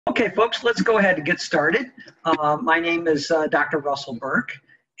Okay, folks, let's go ahead and get started. My name is Dr. Russell Burke,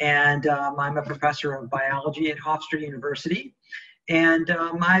 and I'm a professor of biology at Hofstra University. And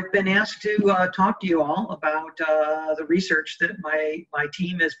I've been asked to talk to you all about the research that my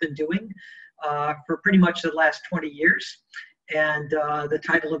team has been doing for pretty much the last 20 years. And the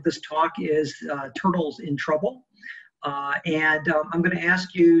title of this talk is Turtles in Trouble. I'm going to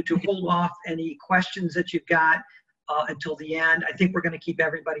ask you to hold off any questions that you've got until the end. I think we're going to keep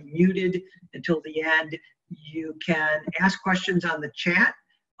everybody muted until the end. You can ask questions on the chat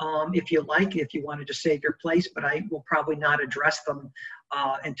if you like, if you want to just save your place, but I will probably not address them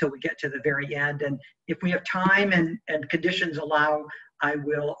until we get to the very end. And if we have time and conditions allow, I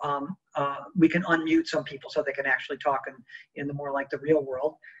will, we can unmute some people so they can actually talk in the more like the real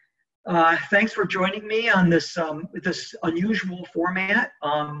world. Thanks for joining me on this, this unusual format.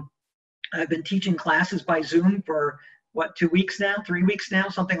 I've been teaching classes by Zoom for, what, 2 weeks now, 3 weeks now,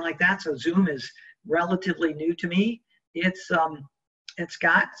 something like that. So Zoom is relatively new to me. It's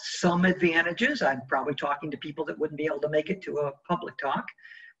got some advantages. I'm probably talking to people that wouldn't be able to make it to a public talk,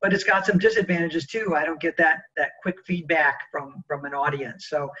 but it's got some disadvantages too. I don't get that quick feedback from an audience.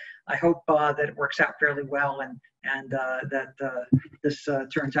 So I hope that it works out fairly well and that this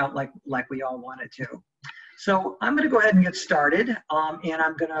turns out like we all want it to. So I'm going to go ahead and get started, and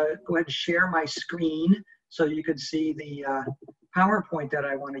I'm going to go ahead and share my screen so you can see the PowerPoint that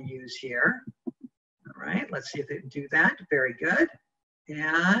I want to use here. All right, let's see if it can do that. Very good.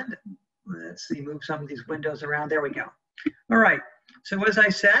 And let's see, move some of these windows around. There we go. All right, so as I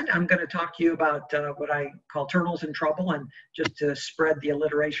said, I'm going to talk to you about what I call turtles in trouble, and just to spread the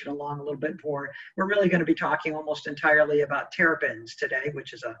alliteration along a little bit more, we're really going to be talking almost entirely about terrapins today,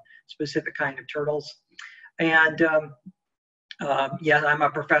 which is a specific kind of turtles. And yeah, I'm a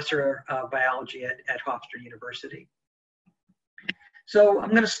professor of biology at Hofstra University. So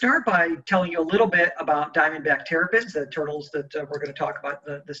I'm going to start by telling you a little bit about diamondback terrapins, the turtles that we're going to talk about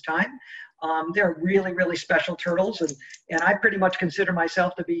this time. They're really, really special turtles, and I pretty much consider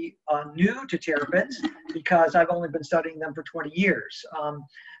myself to be new to terrapins because I've only been studying them for 20 years.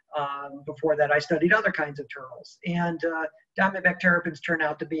 Before that, I studied other kinds of turtles. And diamondback terrapins turn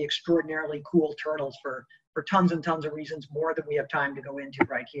out to be extraordinarily cool turtles for tons and tons of reasons, more than we have time to go into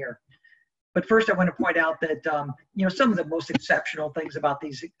right here. But first, I want to point out that you know, some of the most exceptional things about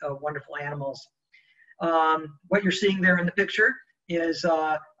these wonderful animals. What you're seeing there in the picture is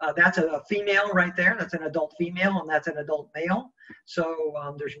that's a female right there. That's an adult female, and that's an adult male. So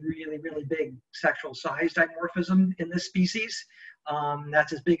there's really, really big sexual size dimorphism in this species.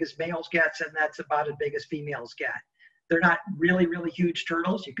 That's as big as males get, and that's about as big as females get. They're not really, really huge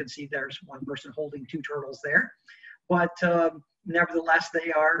turtles. You can see there's one person holding 2 turtles there, but nevertheless,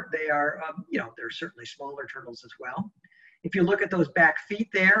 they are you know, they're certainly smaller turtles as well. If you look at those back feet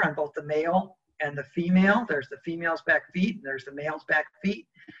there on both the male and the female, there's the female's back feet and there's the male's back feet.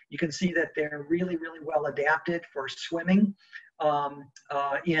 You can see that they're really, really well adapted for swimming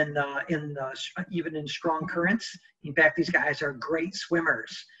even in strong currents. In fact, these guys are great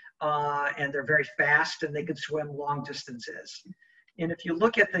swimmers. And they're very fast, and they can swim long distances. And if you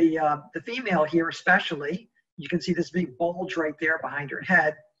look at the female here especially, you can see this big bulge right there behind her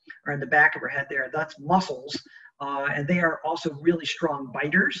head, or in the back of her head there. That's muscles, and they are also really strong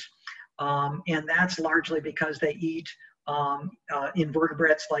biters. And that's largely because they eat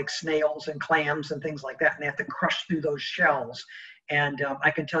invertebrates like snails and clams and things like that, and they have to crush through those shells. And I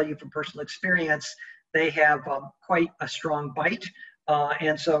can tell you from personal experience, they have quite a strong bite.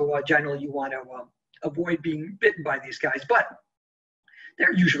 And so generally you want to avoid being bitten by these guys, but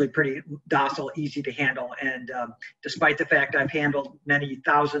they're usually pretty docile, easy to handle. And despite the fact I've handled many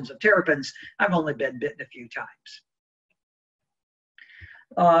thousands of terrapins, I've only been bitten a few times.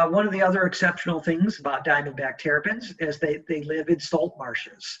 One of the other exceptional things about diamondback terrapins is they live in salt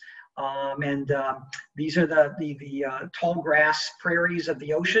marshes. These are the tall grass prairies of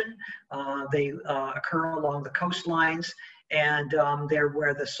the ocean. They occur along the coastlines. And they're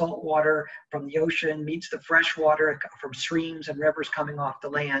where the salt water from the ocean meets the fresh water from streams and rivers coming off the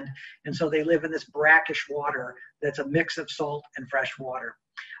land. And so they live in this brackish water that's a mix of salt and fresh water.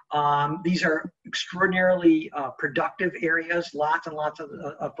 These are extraordinarily productive areas, lots and lots of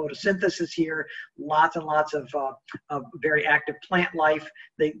photosynthesis here, lots and lots of very active plant life.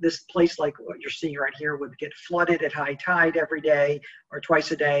 This place, like what you're seeing right here, would get flooded at high tide every day or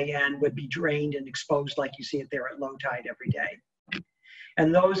twice a day, and would be drained and exposed like you see it there at low tide every day.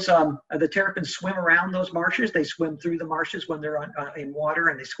 And those, the terrapins swim around those marshes. They swim through the marshes when they're in water,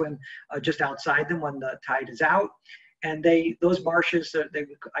 and they swim just outside them when the tide is out. And those marshes,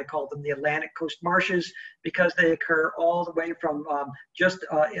 I call them the Atlantic coast marshes because they occur all the way from just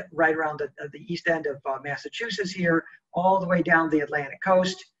right around the east end of Massachusetts here, all the way down the Atlantic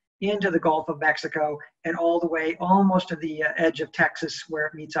coast, into the Gulf of Mexico, and all the way almost to the edge of Texas where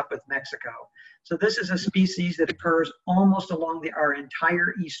it meets up with Mexico. So this is a species that occurs almost along our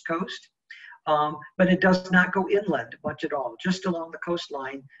entire east coast. But it does not go inland much at all, just along the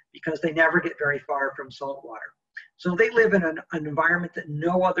coastline because they never get very far from salt water. So they live in an environment that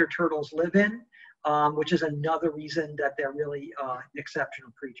no other turtles live in, which is another reason that they're really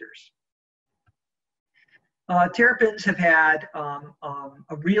exceptional creatures. Terrapins have had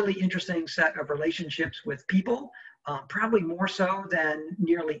a really interesting set of relationships with people, probably more so than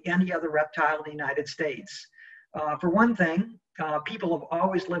nearly any other reptile in the United States. For one thing, people have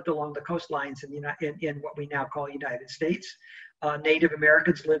always lived along the coastlines in what we now call United States. Native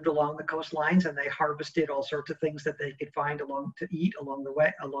Americans lived along the coastlines, and they harvested all sorts of things that they could find to eat along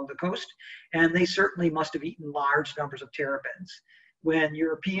the coast. And they certainly must have eaten large numbers of terrapins. When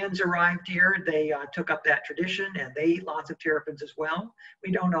Europeans arrived here, they took up that tradition and they ate lots of terrapins as well.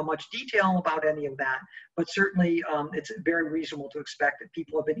 We don't know much detail about any of that, but certainly it's very reasonable to expect that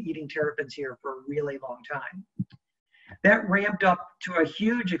people have been eating terrapins here for a really long time. That ramped up to a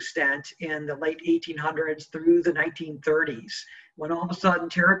huge extent in the late 1800s through the 1930s, when all of a sudden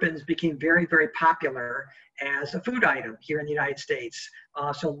terrapins became very, very popular as a food item here in the United States.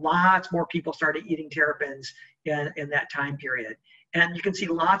 So lots more people started eating terrapins in that time period. And you can see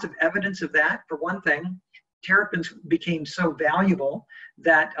lots of evidence of that. For one thing, terrapins became so valuable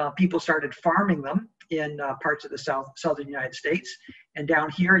that people started farming them in parts of the southern United States. And down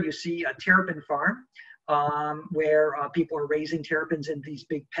here you see a terrapin farm where people are raising terrapins in these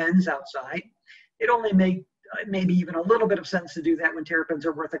big pens outside. It only made maybe even a little bit of sense to do that when terrapins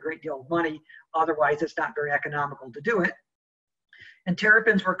are worth a great deal of money. Otherwise, it's not very economical to do it. And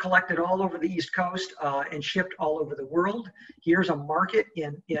terrapins were collected all over the East Coast and shipped all over the world. Here's a market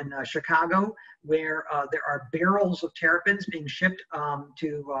in Chicago where there are barrels of terrapins being shipped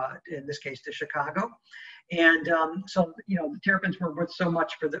in this case, to Chicago. And so, the terrapins were worth so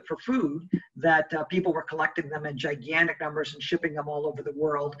much for food that people were collecting them in gigantic numbers and shipping them all over the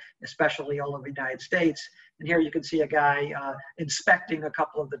world, especially all over the United States. And here you can see a guy inspecting a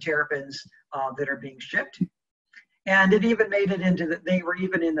couple of the terrapins that are being shipped. And it even made it into they were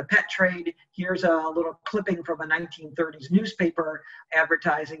even in the pet trade. Here's a little clipping from a 1930s newspaper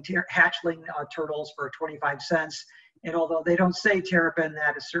advertising hatchling turtles for 25 cents. And although they don't say terrapin,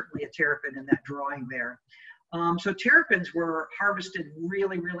 that is certainly a terrapin in that drawing there. So terrapins were harvested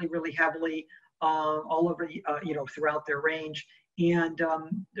really, really, really heavily all over, throughout their range. And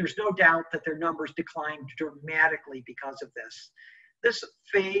there's no doubt that their numbers declined dramatically because of this. This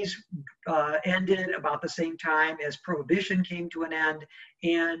phase ended about the same time as Prohibition came to an end,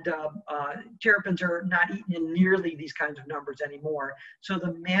 and terrapins are not eaten in nearly these kinds of numbers anymore. So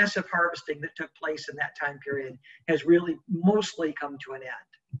the massive harvesting that took place in that time period has really mostly come to an end.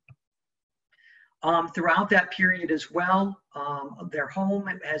 Throughout that period as well, their home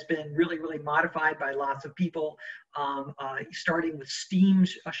has been really, really modified by lots of people, starting with steam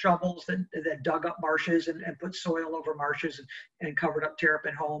shovels that dug up marshes and put soil over marshes and covered up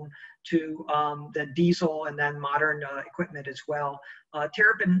terrapin home, to then diesel and then modern equipment as well.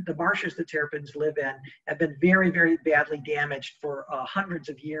 The marshes that terrapins live in have been very, very badly damaged for hundreds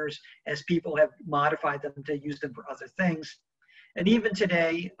of years as people have modified them to use them for other things. And even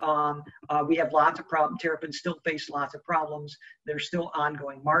today, we have lots of problems. Terrapins still face lots of problems. There's still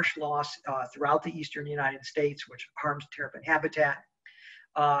ongoing marsh loss throughout the eastern United States, which harms terrapin habitat.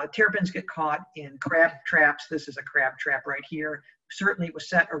 Terrapins get caught in crab traps. This is a crab trap right here. Certainly it was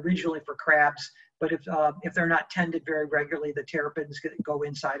set originally for crabs, but if they're not tended very regularly, the terrapins that go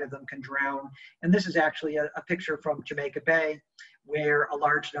inside of them can drown. And this is actually a picture from Jamaica Bay, where a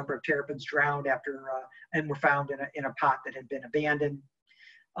large number of terrapins drowned after and were found in a pot that had been abandoned.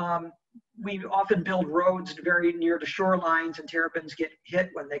 We often build roads very near to shorelines, and terrapins get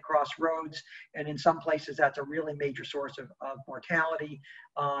hit when they cross roads. And in some places, that's a really major source of mortality.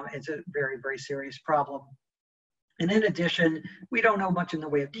 It's a very, very serious problem. And in addition, we don't know much in the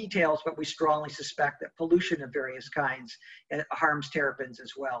way of details, but we strongly suspect that pollution of various kinds harms terrapins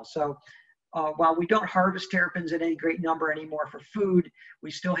as well. So while we don't harvest terrapins in any great number anymore for food,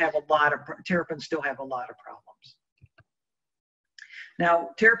 we still have terrapins still have a lot of problems. Now,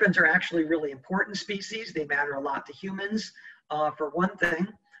 terrapins are actually really important species. They matter a lot to humans. For one thing,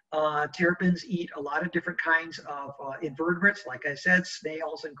 Terrapins eat a lot of different kinds of invertebrates, like I said,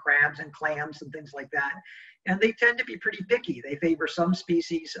 snails and crabs and clams and things like that. And they tend to be pretty picky. They favor some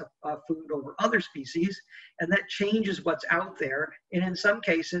species of food over other species, and that changes what's out there. And in some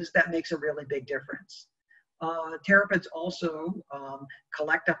cases, that makes a really big difference. Terrapins also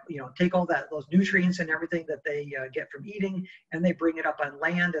collect up, take all those nutrients and everything that they get from eating, and they bring it up on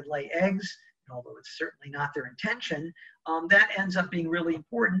land and lay eggs. Although it's certainly not their intention, that ends up being really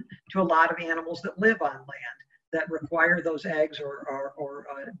important to a lot of animals that live on land that require those eggs or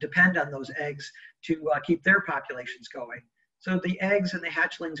depend on those eggs to keep their populations going. So the eggs and the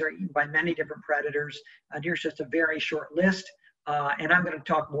hatchlings are eaten by many different predators. And here's just a very short list. And I'm going to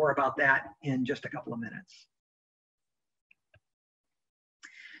talk more about that in just a couple of minutes.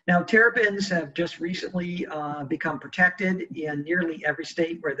 Now, terrapins have just recently become protected in nearly every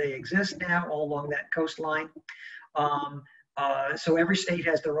state where they exist now, all along that coastline. So every state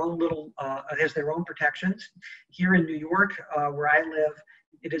has their own protections. Here in New York, where I live,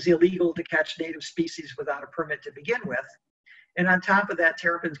 it is illegal to catch native species without a permit to begin with. And on top of that,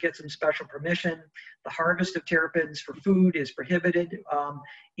 terrapins get some special permission. The harvest of terrapins for food is prohibited.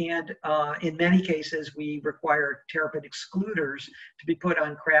 And in many cases, we require terrapin excluders to be put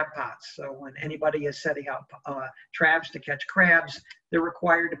on crab pots. So when anybody is setting up traps to catch crabs, they're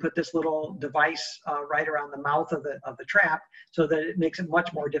required to put this little device right around the mouth of the trap so that it makes it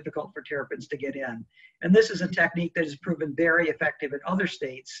much more difficult for terrapins to get in. And this is a technique that has proven very effective in other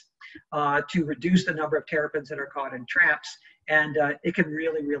states to reduce the number of terrapins that are caught in traps. And it can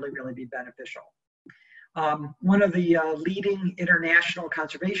really, really, really be beneficial. One of the leading international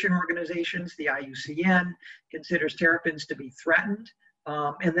conservation organizations, the IUCN, considers terrapins to be threatened.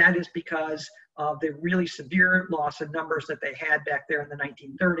 And that is because of the really severe loss in numbers that they had back there in the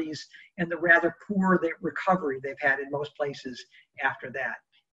 1930s and the rather poor recovery they've had in most places after that.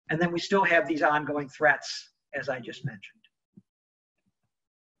 And then we still have these ongoing threats, as I just mentioned.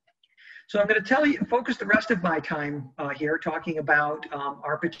 So I'm going to focus the rest of my time here talking about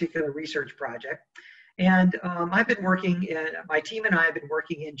our particular research project. And I've been working my team and I have been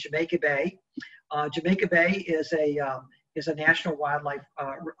working in Jamaica Bay. Jamaica Bay is a national wildlife,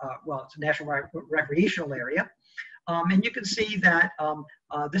 it's a national recreational area. And you can see that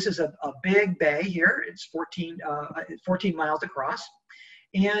this is a big bay here. It's 14 miles across.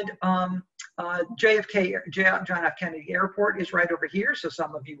 And John F. Kennedy Airport is right over here, so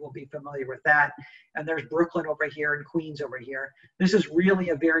some of you will be familiar with that. And there's Brooklyn over here and Queens over here. This is really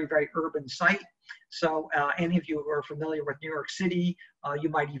a very, very urban site. So any of you who are familiar with New York City, you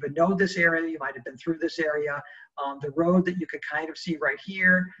might even know this area. You might have been through this area. The road that you could kind of see right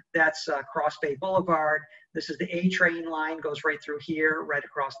here, that's Cross Bay Boulevard. This is the A train line, goes right through here, right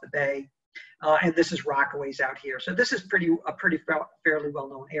across the bay. And this is Rockaways out here. So this is a fairly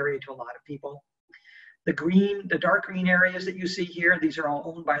well-known area to a lot of people. The dark green areas that you see here, these are all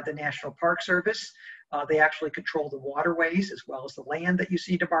owned by the National Park Service. They actually control the waterways as well as the land that you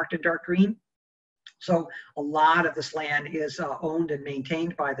see marked in dark green. So a lot of this land is owned and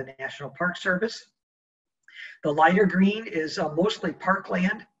maintained by the National Park Service. The lighter green is mostly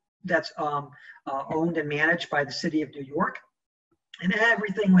parkland that's owned and managed by the City of New York. And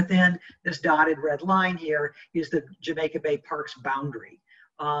everything within this dotted red line here is the Jamaica Bay Park's boundary.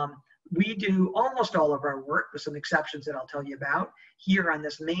 We do almost all of our work, with some exceptions that I'll tell you about, here on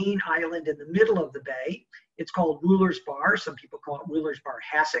this main island in the middle of the bay. It's called Ruler's Bar. Some people call it Ruler's Bar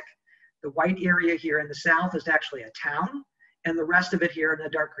Hassock. The white area here in the south is actually a town, and the rest of it here in the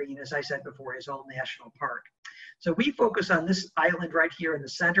dark green, as I said before, is all national park. So we focus on this island right here in the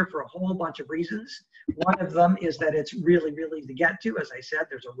center for a whole bunch of reasons. One of them is that it's really, really easy to get to. As I said,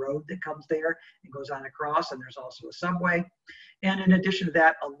 there's a road that comes there and goes on across, and there's also a subway. And in addition to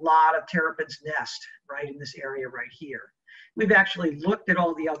that, a lot of terrapins nest right in this area right here. We've actually looked at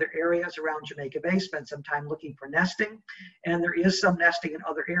all the other areas around Jamaica Bay, spent some time looking for nesting, and there is some nesting in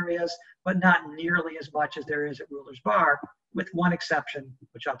other areas, but not nearly as much as there is at Ruler's Bar, with one exception,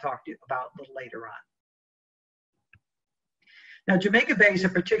 which I'll talk to you about a little later on. Now, Jamaica Bay is a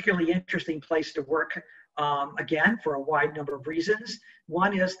particularly interesting place to work, again, for a wide number of reasons.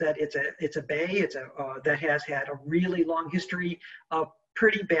 One is that it's a bay that has had a really long history of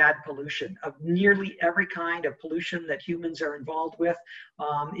pretty bad pollution. Of nearly every kind of pollution that humans are involved with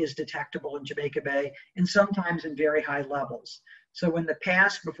is detectable in Jamaica Bay, and sometimes in very high levels. So in the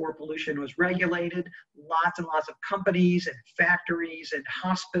past, before pollution was regulated, lots and lots of companies and factories and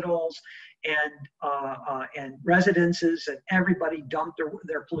hospitals and residences, and everybody dumped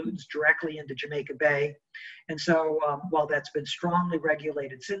their pollutants directly into Jamaica Bay. And so while that's been strongly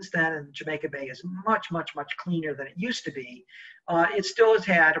regulated since then, and Jamaica Bay is much, much, much cleaner than it used to be, it still has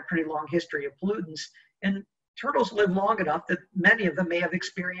had a pretty long history of pollutants. And turtles live long enough that many of them may have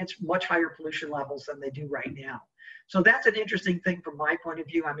experienced much higher pollution levels than they do right now. So that's an interesting thing from my point of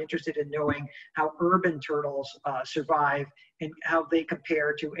view. I'm interested in knowing how urban turtles survive and how they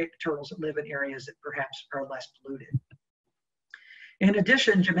compare to turtles that live in areas that perhaps are less polluted. In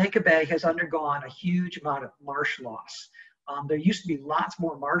addition, Jamaica Bay has undergone a huge amount of marsh loss. There used to be lots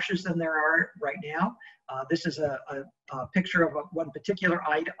more marshes than there are right now. This is a picture of one particular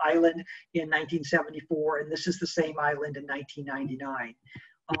island in 1974, and this is the same island in 1999.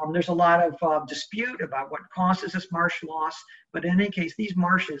 There's a lot of dispute about what causes this marsh loss, but in any case, these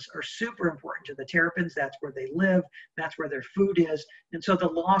marshes are super important to the terrapins. That's where they live, that's where their food is, and so the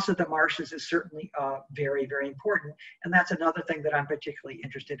loss of the marshes is certainly very, very important, and that's another thing that I'm particularly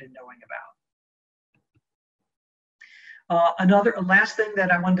interested in knowing about. Last thing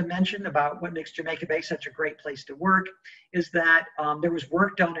that I wanted to mention about what makes Jamaica Bay such a great place to work is that there was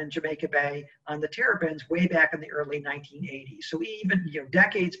work done in Jamaica Bay on the terrapins way back in the early 1980s. So even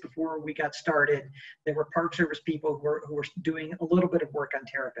decades before we got started, there were Park Service people who were doing a little bit of work on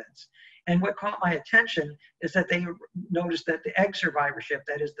terrapins. And what caught my attention is that they noticed that the egg survivorship,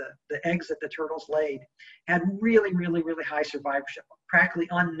 that is the eggs that the turtles laid, had really, really, really high survivorship, practically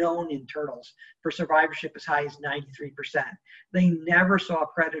unknown in turtles for survivorship as high as 93%. They never saw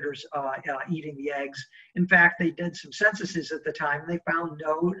predators eating the eggs. In fact, they did some censuses at the time, and they found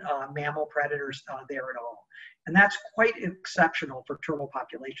no mammal predators there at all. And that's quite exceptional for turtle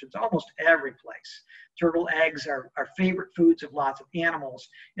populations almost every place. Turtle eggs are favorite foods of lots of animals.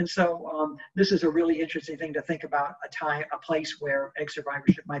 And so this is a really interesting thing to think about, a place where egg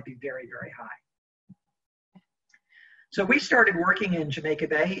survivorship might be very, very high. So we started working in Jamaica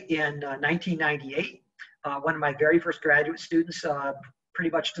Bay in 1998. One of my very first graduate students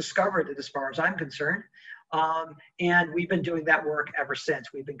pretty much discovered it as far as I'm concerned. And we've been doing that work ever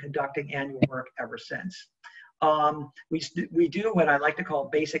since. We've been conducting annual work ever since. We do what I like to call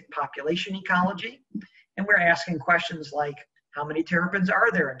basic population ecology, and we're asking questions like, how many terrapins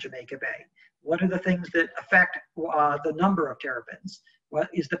are there in Jamaica Bay? What are the things that affect the number of terrapins?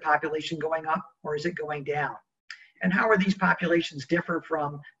 Is the population going up or is it going down? And how are these populations differ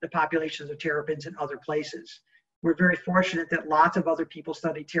from the populations of terrapins in other places? We're very fortunate that lots of other people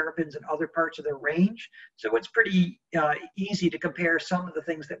study terrapins in other parts of their range. So it's pretty easy to compare some of the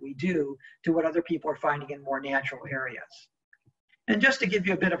things that we do to what other people are finding in more natural areas. And just to give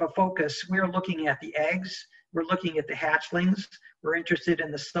you a bit of a focus, we're looking at the eggs, we're looking at the hatchlings, we're interested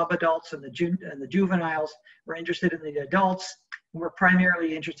in the subadults and the juveniles, we're interested in the adults, and we're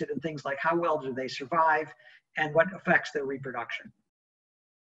primarily interested in things like how well do they survive and what affects their reproduction.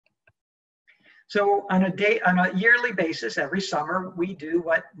 So on a yearly basis, every summer, we do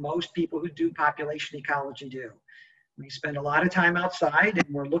what most people who do population ecology do. We spend a lot of time outside,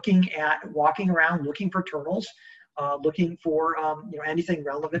 and we're walking around, looking for turtles, looking for anything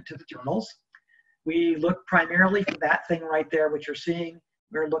relevant to the turtles. We look primarily for that thing right there, which you're seeing.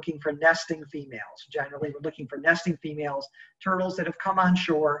 We're looking for nesting females. Generally, we're looking for nesting females, turtles that have come on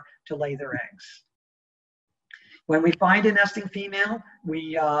shore to lay their eggs. When we find a nesting female,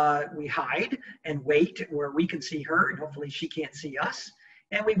 we hide and wait where we can see her, and hopefully she can't see us.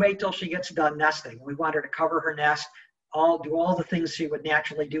 And we wait till she gets done nesting. We want her to cover her nest, do all the things she would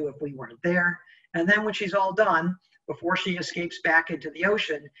naturally do if we weren't there. And then when she's all done, before she escapes back into the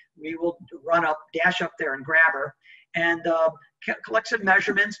ocean, we will dash up there and grab her and collect some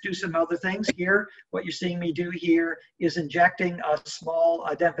measurements, do some other things. Here, what you're seeing me do here is injecting a small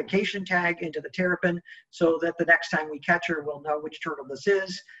identification tag into the terrapin so that the next time we catch her, we'll know which turtle this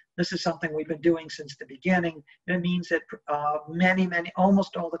is. This is something we've been doing since the beginning. And it means that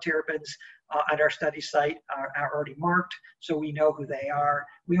almost all the terrapins at our study site are already marked, so we know who they are.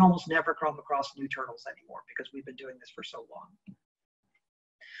 We almost never come across new turtles anymore because we've been doing this for so long.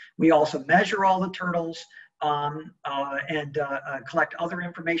 We also measure all the turtles and collect other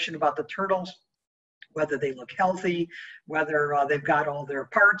information about the turtles, whether they look healthy, whether they've got all their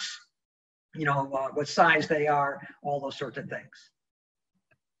parts, what size they are, all those sorts of things.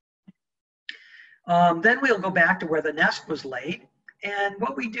 Then we'll go back to where the nest was laid. And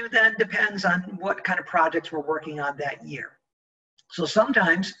what we do then depends on what kind of projects we're working on that year. So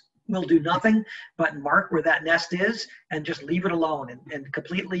sometimes We'll do nothing but mark where that nest is and just leave it alone and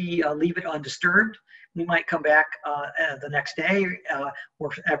completely leave it undisturbed. We might come back the next day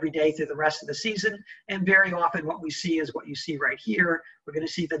or every day through the rest of the season. And very often what we see is what you see right here. We're going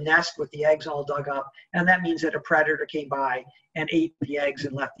to see the nest with the eggs all dug up. And that means that a predator came by and ate the eggs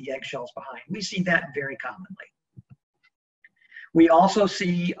and left the eggshells behind. We see that very commonly. We also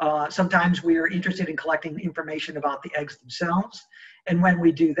see, sometimes we are interested in collecting information about the eggs themselves. And when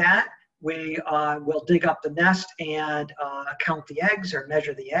we do that, we will dig up the nest and count the eggs or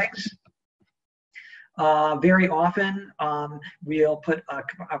measure the eggs. Very often, we'll put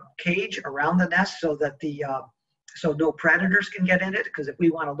a cage around the nest so that so no predators can get in it, because if we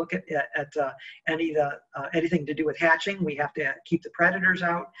want to look at anything to do with hatching, we have to keep the predators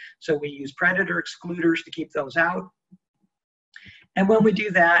out. So we use predator excluders to keep those out. And when we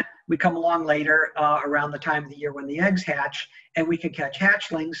do that, we come along later around the time of the year when the eggs hatch, and we can catch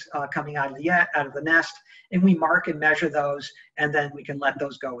hatchlings coming out of the nest, and we mark and measure those, and then we can let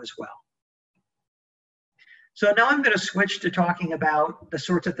those go as well. So now I'm going to switch to talking about the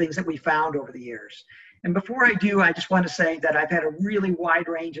sorts of things that we found over the years. And before I do, I just want to say that I've had a really wide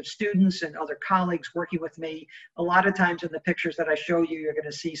range of students and other colleagues working with me. A lot of times in the pictures that I show you, you're going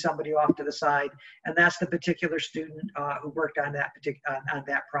to see somebody off to the side, and that's the particular student who worked on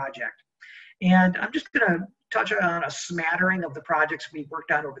that project. And I'm just going to touch on a smattering of the projects we've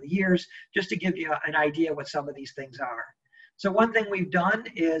worked on over the years, just to give you an idea what some of these things are. So one thing we've done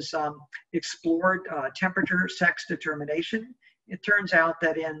is explored temperature sex determination. It turns out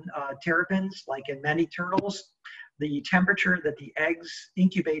that in terrapins, like in many turtles, the temperature that the eggs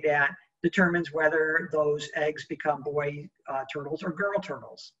incubate at determines whether those eggs become boy turtles or girl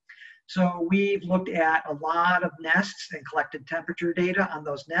turtles. So we've looked at a lot of nests and collected temperature data on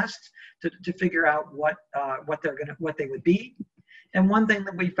those nests to figure out what they would be. And one thing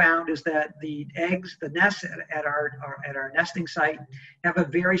that we found is that the nests at our nesting site have a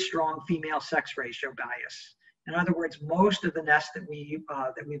very strong female sex ratio bias. In other words, most of the nests that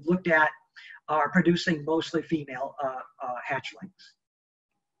we've looked at are producing mostly female hatchlings.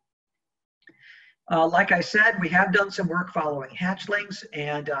 Like I said, we have done some work following hatchlings,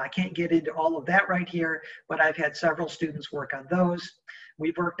 and I can't get into all of that right here, but I've had several students work on those.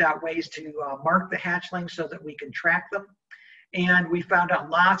 We've worked out ways to mark the hatchlings so that we can track them. And we found out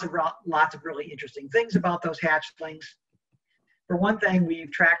lots of really interesting things about those hatchlings. For one thing,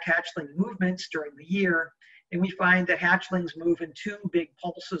 we've tracked hatchling movements during the year, and we find that hatchlings move in two big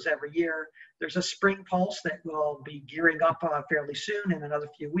pulses every year. There's a spring pulse that will be gearing up fairly soon. In another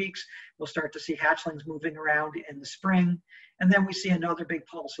few weeks, we'll start to see hatchlings moving around in the spring. And then we see another big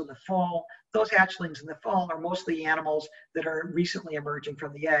pulse in the fall. Those hatchlings in the fall are mostly animals that are recently emerging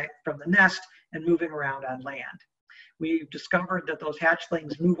from the nest and moving around on land. We've discovered that those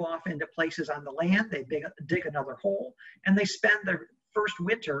hatchlings move off into places on the land. They dig another hole, and they spend their first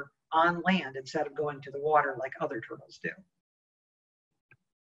winter on land instead of going to the water like other turtles do.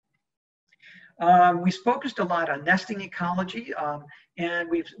 We focused a lot on nesting ecology, and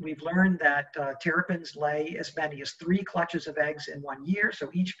we've learned that terrapins lay as many as 3 clutches of eggs in 1 year. So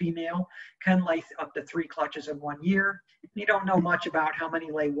each female can lay up to 3 clutches in 1 year. We don't know much about how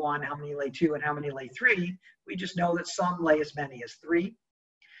many lay 1, how many lay 2, and how many lay 3. We just know that some lay as many as 3.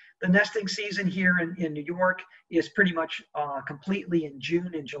 The nesting season here in New York is pretty much completely in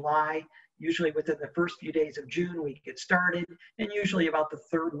June and July. Usually within the first few days of June, we get started, and usually about the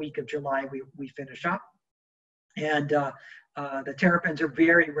 3rd week of July, we finish up. And the terrapins are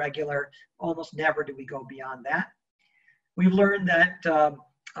very regular. Almost never do we go beyond that. We've learned that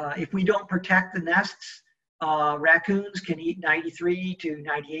if we don't protect the nests, raccoons can eat 93 to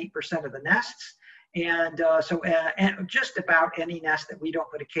 98% of the nests. And and just about any nest that we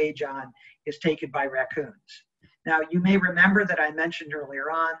don't put a cage on is taken by raccoons. Now, you may remember that I mentioned earlier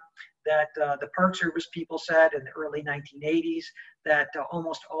on that the Park Service people said in the early 1980s that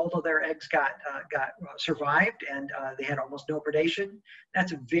almost all of their eggs survived, and they had almost no predation.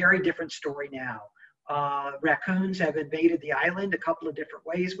 That's a very different story now. Raccoons have invaded the island a couple of different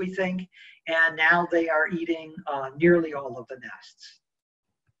ways, we think, and now they are eating nearly all of the nests.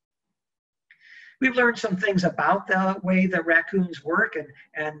 We've learned some things about the way the raccoons work,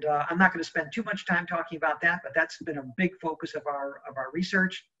 and I'm not going to spend too much time talking about that, but that's been a big focus of our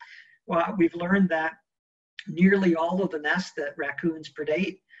research. Well, we've learned that nearly all of the nests that raccoons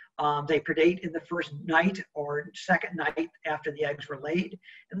predate, they predate in the first night or second night after the eggs were laid,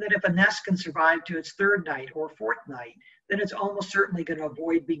 and that if a nest can survive to its 3rd night or 4th night, then it's almost certainly going to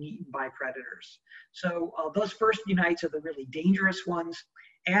avoid being eaten by predators. So those first few nights are the really dangerous ones.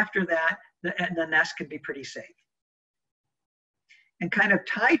 After that, the nest can be pretty safe. And kind of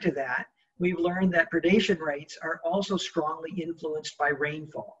tied to that, we've learned that predation rates are also strongly influenced by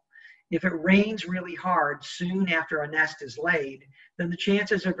rainfall. If it rains really hard soon after a nest is laid, then the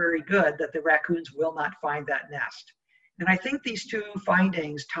chances are very good that the raccoons will not find that nest. And I think these two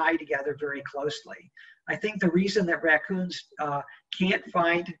findings tie together very closely. I think the reason that raccoons can't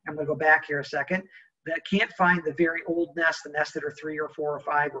find, I'm going to go back here a second, that can't find the very old nests, the nests that are 3 or 4 or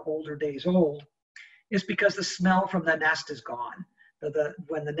 5 or older days old, is because the smell from the nest is gone.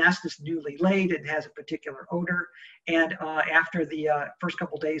 When the nest is newly laid, it has a particular odor, and after the first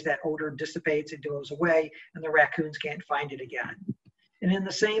couple days, that odor dissipates, it goes away, and the raccoons can't find it again. And in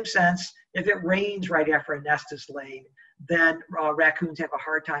the same sense, if it rains right after a nest is laid, then raccoons have a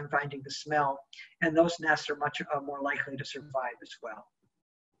hard time finding the smell, and those nests are much more likely to survive as well.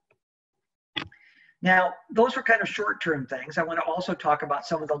 Now, those were kind of short-term things. I want to also talk about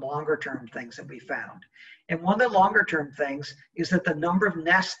some of the longer-term things that we found. And one of the longer-term things is that the number of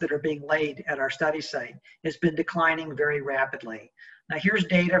nests that are being laid at our study site has been declining very rapidly. Now, here's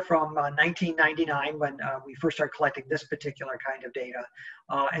data from 1999 when we first started collecting this particular kind of data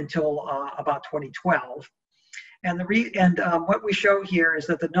until about 2012. And what we show here is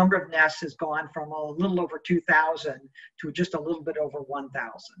that the number of nests has gone from a little over 2,000 to just a little bit over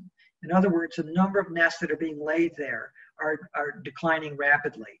 1,000. In other words, the number of nests that are being laid there are declining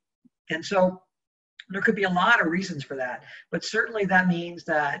rapidly. And so there could be a lot of reasons for that, but certainly that means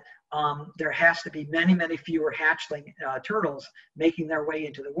that there has to be many, many fewer hatchling turtles making their way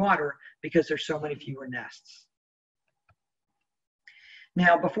into the water because there's so many fewer nests.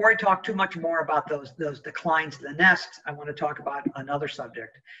 Now, before I talk too much more about those declines in the nests, I want to talk about another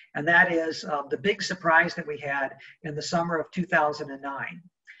subject, and that is the big surprise that we had in the summer of 2009.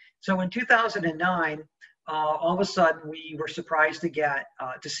 So in 2009, all of a sudden we were surprised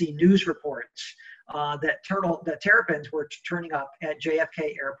to see news reports that terrapins were turning up at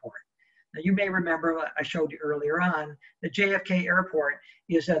JFK Airport. Now, you may remember I showed you earlier on that JFK Airport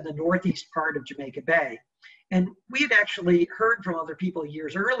is in the northeast part of Jamaica Bay. And we had actually heard from other people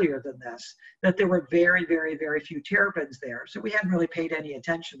years earlier than this that there were very, very, very few terrapins there. So we hadn't really paid any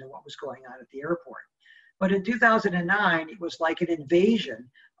attention to what was going on at the airport. But in 2009, it was like an invasion.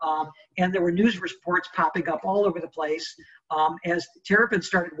 And there were news reports popping up all over the place as terrapins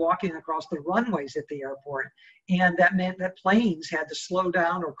started walking across the runways at the airport. And that meant that planes had to slow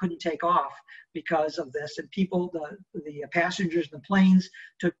down or couldn't take off because of this. And people, the passengers in the planes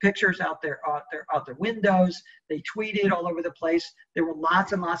took pictures out their windows. They tweeted all over the place. There were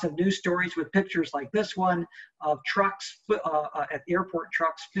lots and lots of news stories with pictures like this one of trucks at the airport,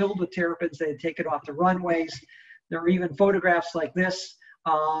 trucks filled with terrapins. They had taken off the runways. There were even photographs like this.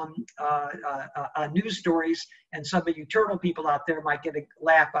 News stories, and some of you turtle people out there might get a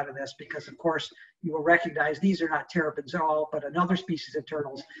laugh out of this because, of course, you will recognize these are not terrapins at all, but another species of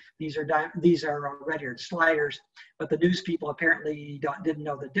turtles. These are red-eared sliders, but the news people apparently didn't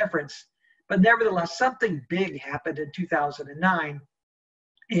know the difference. But nevertheless, something big happened in 2009,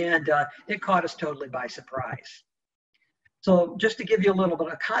 and it caught us totally by surprise. So just to give you a little bit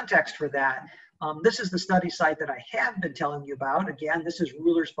of context for that, this is the study site that I have been telling you about. Again, this is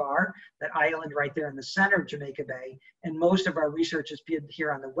Rulers Bar, that island right there in the center of Jamaica Bay, and most of our research has been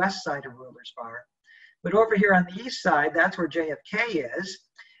here on the west side of Rulers Bar. But over here on the east side, that's where JFK is,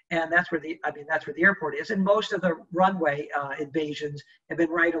 and that's where the airport is. And most of the runway invasions have been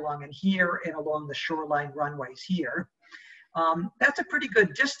right along in here and along the shoreline runways here. That's a pretty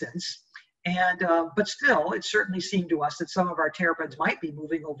good distance. And but still, it certainly seemed to us that some of our terrapins might be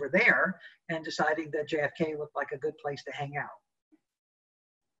moving over there and deciding that JFK looked like a good place to hang out.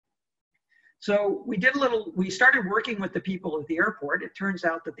 So we started working with the people at the airport. It turns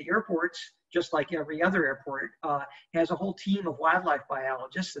out that the airports, just like every other airport, has a whole team of wildlife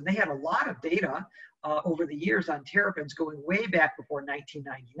biologists, and they had a lot of data over the years on terrapins going way back before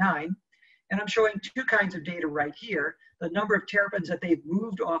 1999. And I'm showing two kinds of data right here. The number of terrapins that they've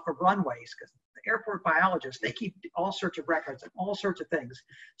moved off of runways, because the airport biologists, they keep all sorts of records and all sorts of things.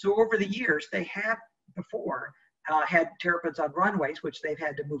 So over the years, they have before had terrapins on runways, which they've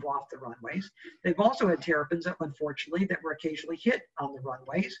had to move off the runways. They've also had terrapins, unfortunately, that were occasionally hit on the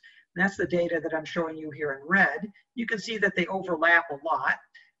runways. And that's the data that I'm showing you here in red. You can see that they overlap a lot.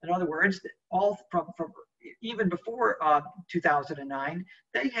 In other words, all from even before 2009,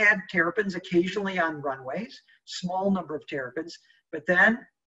 they had terrapins occasionally on runways, small number of terrapins. But then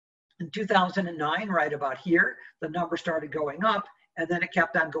in 2009, right about here, the number started going up, And then it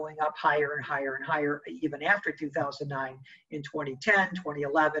kept on going up higher and higher and higher, even after 2009, in 2010,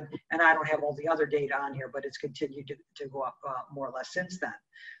 2011. And I don't have all the other data on here, but it's continued to go up more or less since then.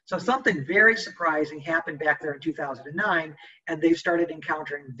 So something very surprising happened back there in 2009, and they've started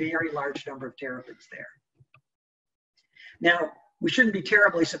encountering very large number of terrapins there. Now, we shouldn't be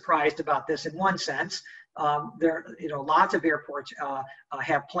terribly surprised about this in one sense. Lots of airports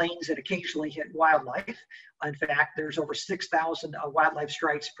have planes that occasionally hit wildlife. In fact, there's over 6,000 wildlife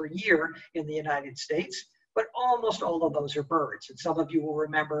strikes per year in the United States, but almost all of those are birds. And some of you will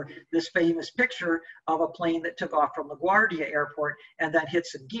remember this famous picture of a plane that took off from LaGuardia Airport and then hit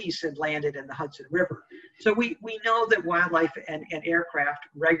some geese and landed in the Hudson River. So we know that wildlife and aircraft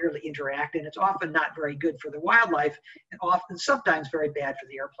regularly interact, and it's often not very good for the wildlife, and often sometimes very bad for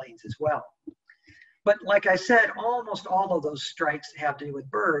the airplanes as well. But like I said, almost all of those strikes have to do with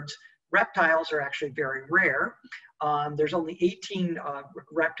birds. Reptiles are actually very rare. There's only 18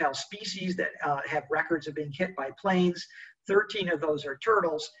 reptile species that have records of being hit by planes. 13 of those are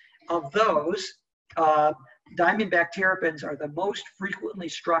turtles. Of those, diamondback terrapins are the most frequently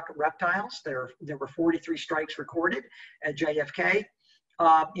struck reptiles. There were 43 strikes recorded at JFK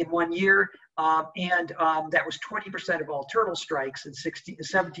in 1 year, and that was 20% of all turtle strikes and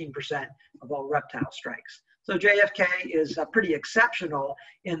 17% of all reptile strikes. So JFK is pretty exceptional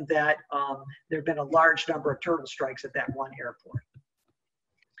in that there have been a large number of turtle strikes at that one airport.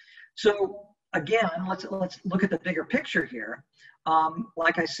 So again, let's look at the bigger picture here.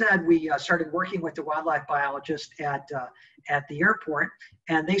 Like I said, we started working with the wildlife biologists at the airport,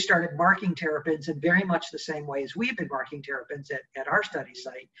 and they started marking terrapins in very much the same way as we've been marking terrapins at our study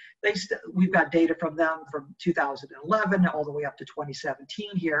site. We've got data from them from 2011 all the way up to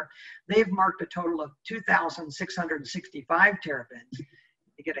 2017 here. They've marked a total of 2,665 terrapins.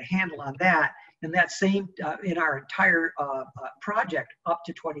 To get a handle on that, and that same in our entire project up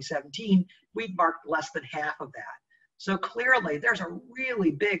to 2017, we've marked less than half of that. So clearly, there's a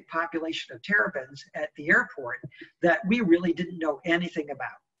really big population of terrapins at the airport that we really didn't know anything about.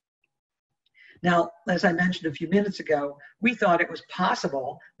 Now, as I mentioned a few minutes ago, we thought it was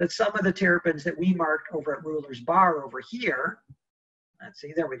possible that some of the terrapins that we marked over at Ruler's Bar over here, let's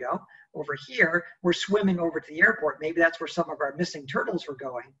see, there we go, over here, we're swimming over to the airport. Maybe that's where some of our missing turtles were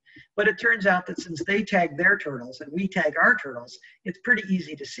going. But it turns out that since they tag their turtles and we tag our turtles, it's pretty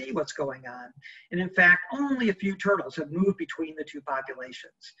easy to see what's going on. And in fact, only a few turtles have moved between the two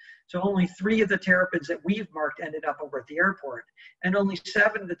populations. So only 3 of the terrapins that we've marked ended up over at the airport, and only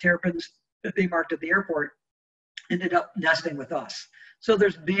 7 of the terrapins that they marked at the airport ended up nesting with us. So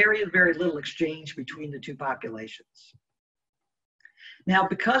there's very, very little exchange between the two populations. Now,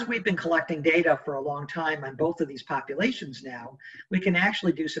 because we've been collecting data for a long time on both of these populations now, we can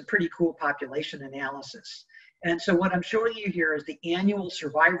actually do some pretty cool population analysis. And so what I'm showing you here is the annual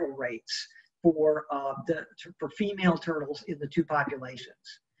survival rates for female turtles in the two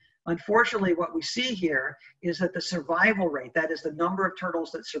populations. Unfortunately, what we see here is that the survival rate, that is the number of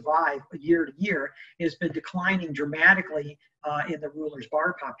turtles that survive year to year, has been declining dramatically in the Ruler's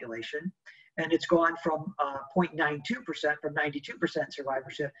Bar population. And it's gone from 0.92%, from 92%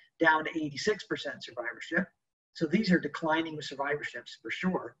 survivorship, down to 86% survivorship. So these are declining survivorships for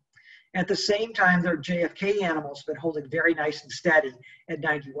sure. At the same time, their JFK animals have been holding very nice and steady at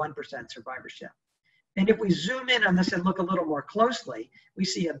 91% survivorship. And if we zoom in on this and look a little more closely, we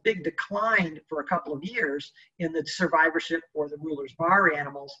see a big decline for a couple of years in the survivorship for the Ruler's Bar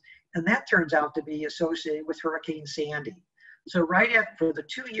animals. And that turns out to be associated with Hurricane Sandy. So right after the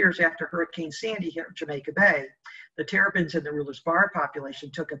 2 years after Hurricane Sandy hit Jamaica Bay, the terrapins in the Ruler's Bar population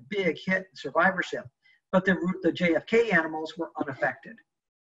took a big hit in survivorship, but the JFK animals were unaffected.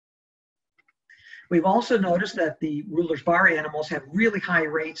 We've also noticed that the Ruler's Bar animals have really high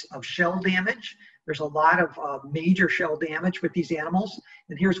rates of shell damage. There's a lot of major shell damage with these animals.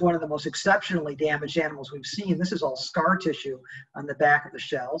 And here's one of the most exceptionally damaged animals we've seen. This is all scar tissue on the back of the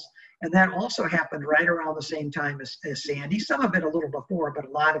shells. And that also happened right around the same time as Sandy. Some of it a little before, but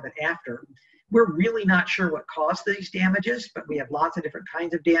a lot of it after. We're really not sure what caused these damages, but we have lots of different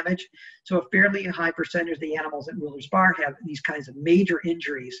kinds of damage. So a fairly high percentage of the animals at Ruler's Bar have these kinds of major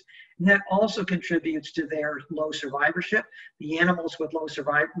injuries. And that also contributes to their low survivorship. The animals with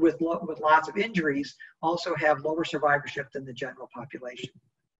lots of injuries also have lower survivorship than the general population.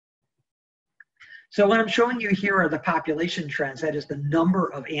 So what I'm showing you here are the population trends, that is the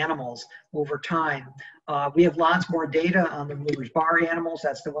number of animals over time We have lots more data on the Ruler's Bar animals.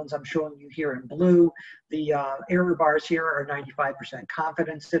 That's the ones I'm showing you here in blue. The error bars here are 95%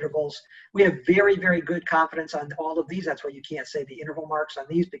 confidence intervals. We have very, very good confidence on all of these. That's why you can't say the interval marks on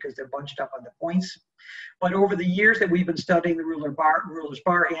these because they're bunched up on the points. But over the years that we've been studying the Ruler's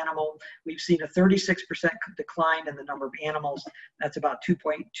Bar animal, we've seen a 36% decline in the number of animals. That's about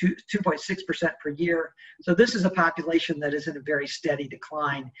 2.6% per year. So this is a population that is in a very steady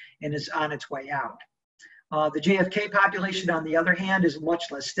decline and is on its way out. The JFK population, on the other hand, is much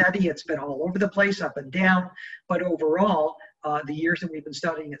less steady. It's been all over the place, up and down. But overall, the years that we've been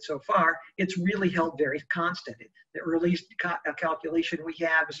studying it so far, it's really held very constant. The earliest calculation we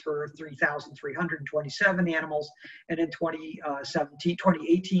have is for 3,327 animals, and in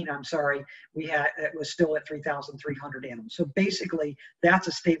 2018, I'm sorry, it was still at 3,300 animals. So basically, that's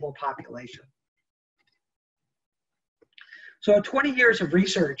a stable population. So 20 years of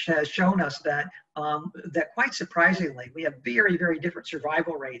research has shown us that, that quite surprisingly, we have very, very different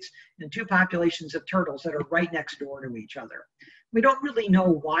survival rates in two populations of turtles that are right next door to each other. We don't really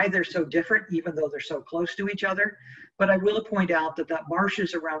know why they're so different, even though they're so close to each other. But I will point out that the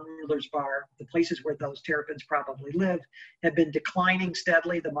marshes around Ruler's Bar, the places where those terrapins probably live, have been declining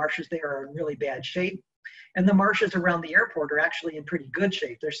steadily. The marshes there are in really bad shape. And the marshes around the airport are actually in pretty good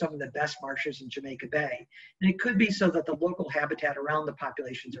shape. They're some of the best marshes in Jamaica Bay. And it could be so that the local habitat around the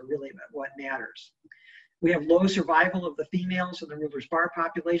populations are really what matters. We have low survival of the females in the Ruler's Bar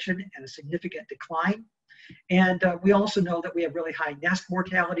population and a significant decline. And we also know that we have really high nest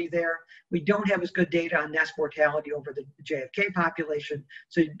mortality there. We don't have as good data on nest mortality over the JFK population,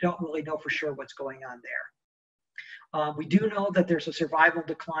 so you don't really know for sure what's going on there. We do know that there's a survival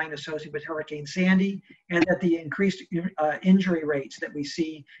decline associated with Hurricane Sandy, and that the increased injury rates that we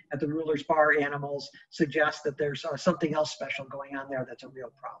see at the Ruler's Bar animals suggest that there's something else special going on there that's a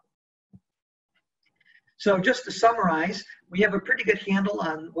real problem. So just to summarize, we have a pretty good handle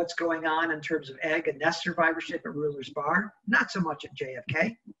on what's going on in terms of egg and nest survivorship at Ruler's Bar, not so much at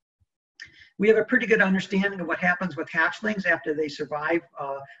JFK. We have a pretty good understanding of what happens with hatchlings after they survive,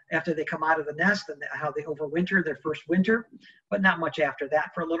 after they come out of the nest, and how they overwinter their first winter, but not much after that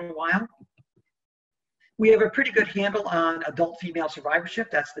for a little while. We have a pretty good handle on adult female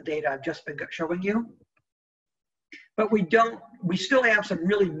survivorship. That's the data I've just been showing you. But we still have some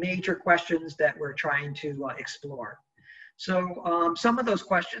really major questions that we're trying to explore. So some of those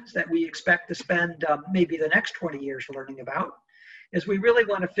questions that we expect to spend maybe the next 20 years learning about is we really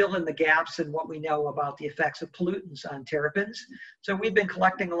want to fill in the gaps in what we know about the effects of pollutants on terrapins. So we've been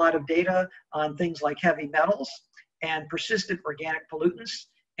collecting a lot of data on things like heavy metals and persistent organic pollutants.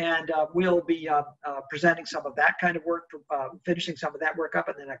 And we'll be presenting some of that kind of work, finishing some of that work up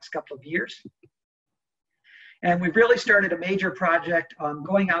in the next couple of years. And we've really started a major project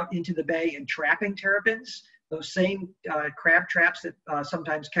going out into the bay and trapping terrapins. Those same crab traps that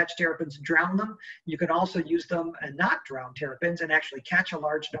sometimes catch terrapins and drown them, you can also use them and not drown terrapins and actually catch a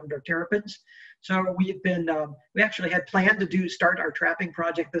large number of terrapins. So we actually had planned to start our trapping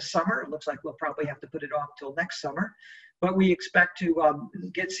project this summer. It looks like we'll probably have to put it off till next summer. But we expect to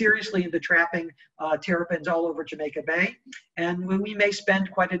get seriously into trapping terrapins all over Jamaica Bay. And we may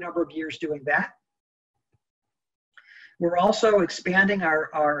spend quite a number of years doing that. We're also expanding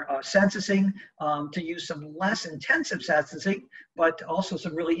our censusing to use some less intensive censusing, but also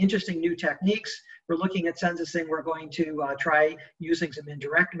some really interesting new techniques. We're looking at censusing. We're going to try using some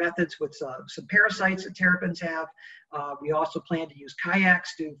indirect methods with some parasites that terrapins have. We also plan to use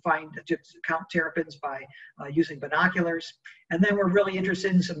kayaks to count terrapins by using binoculars. And then we're really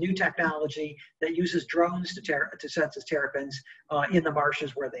interested in some new technology that uses drones to census terrapins in the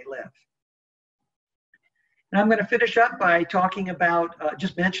marshes where they live. And I'm going to finish up by talking about,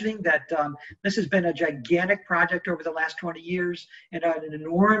 just mentioning that this has been a gigantic project over the last 20 years, and an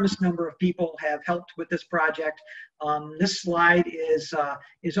enormous number of people have helped with this project. This slide is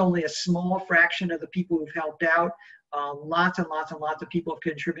only a small fraction of the people who've helped out. Lots and lots and lots of people have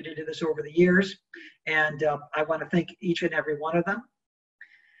contributed to this over the years, and I want to thank each and every one of them.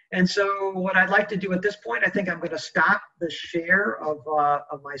 And so what I'd like to do at this point, I think I'm going to stop the share of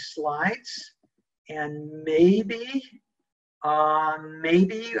my slides. And maybe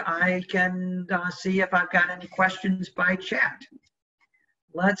I can see if I've got any questions by chat.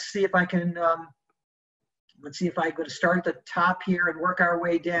 Let's see if I can, let's see if I'm going to start at the top here and work our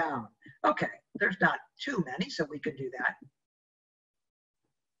way down. Okay, there's not too many, so we can do that.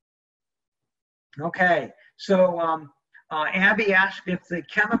 Okay, so Abby asked if the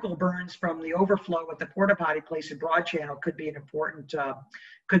chemical burns from the overflow at the porta potty place in Broad Channel could be an important,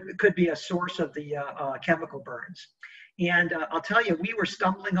 could be a source of the chemical burns. And I'll tell you, we were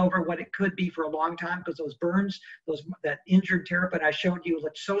stumbling over what it could be for a long time because those burns, that injured terrapin I showed you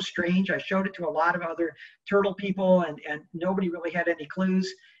looked so strange. I showed it to a lot of other turtle people, and nobody really had any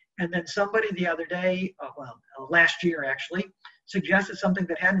clues. And then somebody the other day, last year actually, suggested something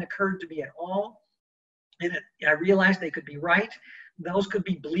that hadn't occurred to me at all. And I realized they could be right. Those could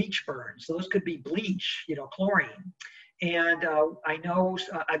be bleach burns. Those could be bleach, chlorine. And I know,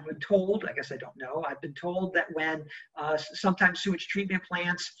 I've been told, I guess I don't know, I've been told that when sometimes sewage treatment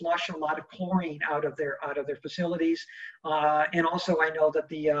plants flush a lot of chlorine out of their facilities, and also I know that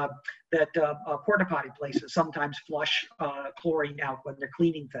porta potty places sometimes flush chlorine out when they're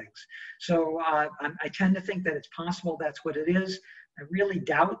cleaning things. So I tend to think that it's possible that's what it is. I really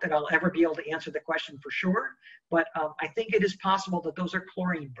doubt that I'll ever be able to answer the question for sure, but I think it is possible that those are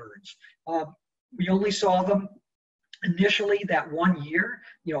chlorine burns. We only saw them initially that 1 year,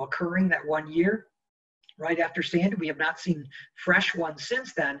 occurring that 1 year right after Sandy. We have not seen fresh ones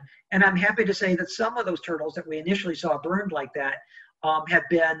since then. And I'm happy to say that some of those turtles that we initially saw burned like that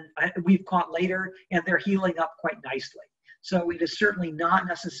we've caught later, and they're healing up quite nicely. So it is certainly not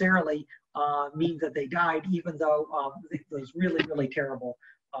necessarily mean that they died, even though those really, really terrible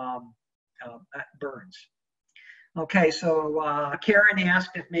burns. Okay, so Karen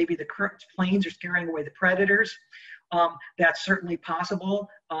asked if maybe the planes are scaring away the predators. That's certainly possible.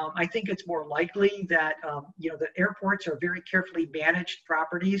 I think it's more likely that, the airports are very carefully managed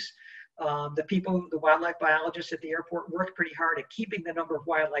properties. The wildlife biologists at the airport work pretty hard at keeping the number of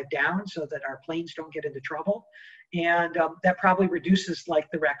wildlife down so that our planes don't get into trouble. And that probably reduces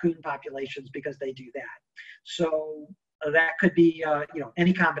like the raccoon populations because they do that. So that could be,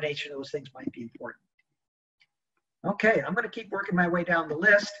 any combination of those things might be important. Okay, I'm going to keep working my way down the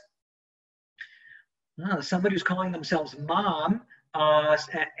list. Somebody who's calling themselves Mom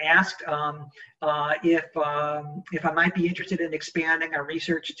asked if I might be interested in expanding our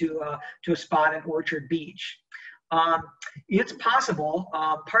research to a spot at Orchard Beach. It's possible.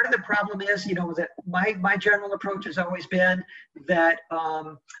 Part of the problem is, that my general approach has always been that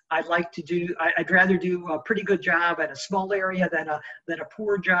I'd rather do a pretty good job at a small area than a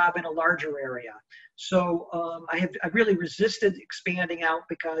poor job in a larger area. So I've really resisted expanding out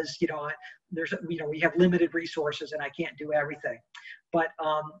because we have limited resources and I can't do everything. But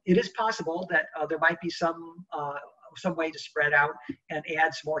it is possible that there might be some way to spread out and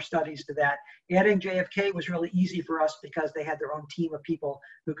add some more studies to that. Adding JFK was really easy for us because they had their own team of people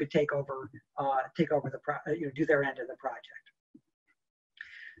who could take over do their end of the project.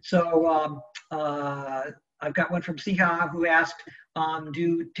 So I've got one from Siha who asked,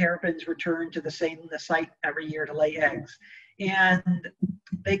 do terrapins return to the site every year to lay eggs? And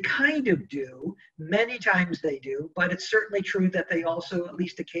they kind of do. Many times they do, but it's certainly true that they also, at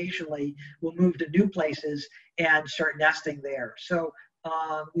least occasionally, will move to new places and start nesting there. So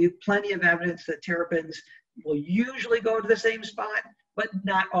we have plenty of evidence that terrapins will usually go to the same spot, but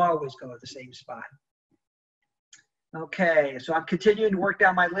not always go to the same spot. Okay, so I'm continuing to work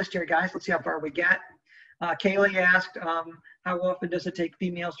down my list here, guys. Let's see how far we get. Kaylee asked, how often does it take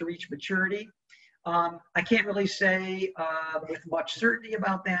females to reach maturity? I can't really say with much certainty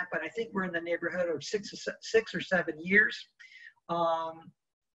about that, but I think we're in the neighborhood of 6 or 7 years.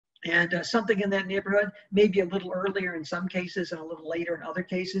 And something in that neighborhood, maybe a little earlier in some cases and a little later in other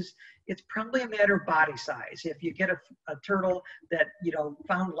cases. It's probably a matter of body size. If you get a turtle that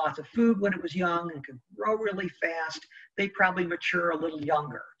found lots of food when it was young and could grow really fast, they probably mature a little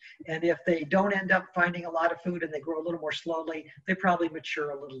younger. And if they don't end up finding a lot of food and they grow a little more slowly, they probably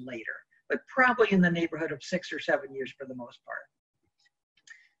mature a little later. But probably in the neighborhood of 6 or 7 years for the most part.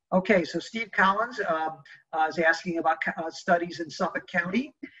 Okay, so Steve Collins is asking about studies in Suffolk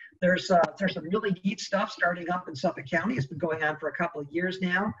County. There's some really neat stuff starting up in Suffolk County. It's been going on for a couple of years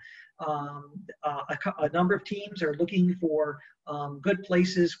now. A number of teams are looking for good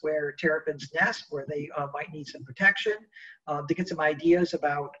places where terrapins nest, where they might need some protection, to get some ideas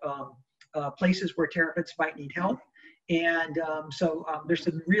about places where terrapins might need help. And so there's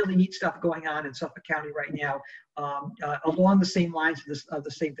some really neat stuff going on in Suffolk County right now along the same lines of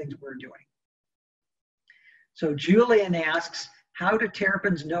the same things we're doing. So Julian asks, how do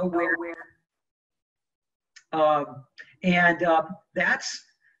terrapins know where?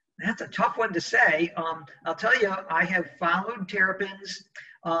 That's a tough one to say. I'll tell you, I have followed terrapins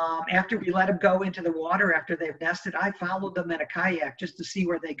after we let them go into the water, after they've nested. I followed them in a kayak just to see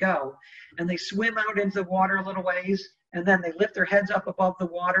where they go. And they swim out into the water a little ways, and then they lift their heads up above the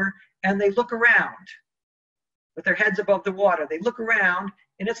water, and they look around with their heads above the water. They look around,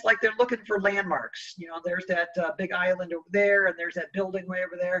 and it's like they're looking for landmarks. There's that big island over there, and there's that building way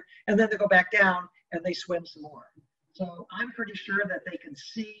over there, and then they go back down, and they swim some more. So I'm pretty sure that they can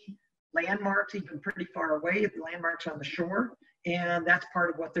see landmarks even pretty far away, if the landmarks on the shore, and that's part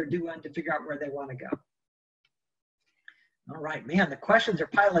of what they're doing to figure out where they want to go. All right, man, the questions are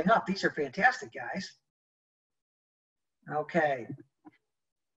piling up. These are fantastic, guys. Okay.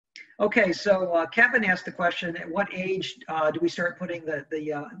 Okay, so Kevin asked the question, at what age do we start putting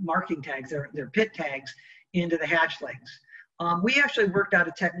the marking tags, their pit tags, into the hatchlings? We actually worked out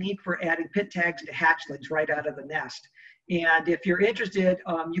a technique for adding pit tags to hatchlings right out of the nest. And if you're interested,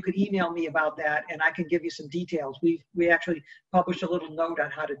 you could email me about that and I can give you some details. We actually published a little note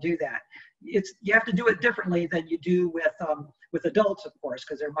on how to do that. You have to do it differently than you do with adults, of course,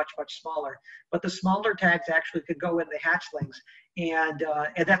 because they're much, much smaller. But the smaller tags actually could go in the hatchlings, and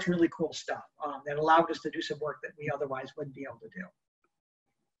that's really cool stuff. That allowed us to do some work that we otherwise wouldn't be able to do.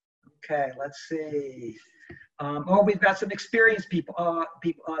 Okay, let's see. Oh, we've got some experienced people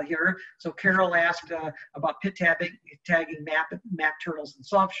here. So Carol asked about pit tagging map turtles and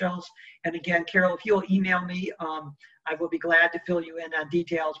soft shells. And again, Carol, if you'll email me, I will be glad to fill you in on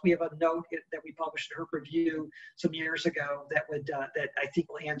details. We have a note that we published in Herp Review some years ago that I think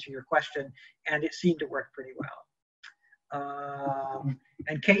will answer your question, and it seemed to work pretty well.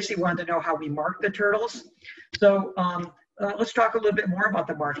 And Casey wanted to know how we mark the turtles. So let's talk a little bit more about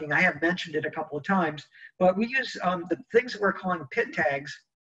the marking. I have mentioned it a couple of times, but we use the things that we're calling pit tags.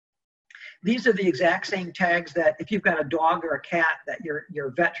 These are the exact same tags that if you've got a dog or a cat that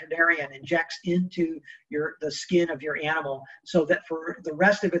your veterinarian injects into the skin of your animal, so that for the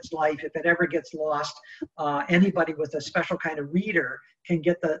rest of its life, if it ever gets lost, anybody with a special kind of reader can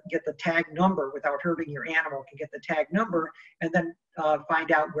get the tag number without hurting your animal, can get the tag number and then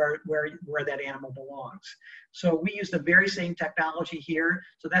find out where that animal belongs. So we use the very same technology here.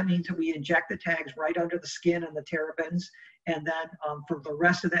 So that means that we inject the tags right under the skin and the terrapins. And then for the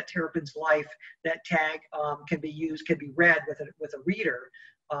rest of that terrapin's life, that tag can be read with a reader,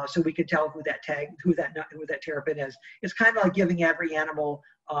 so we can tell who that terrapin is. It's kind of like giving every animal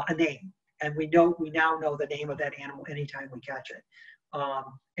a name, and we now know the name of that animal anytime we catch it.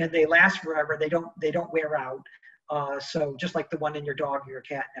 And they last forever. They don't wear out. So just like the one in your dog or your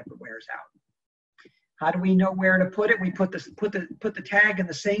cat never wears out. How do we know where to put it? We put the tag in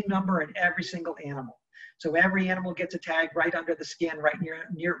the same number in every single animal. So every animal gets a tag right under the skin, right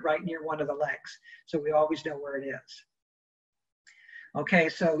near one of the legs. So we always know where it is. Okay,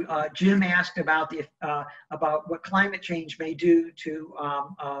 so Jim asked about what climate change may do to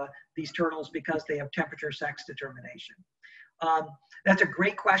these turtles because they have temperature we determination. That's a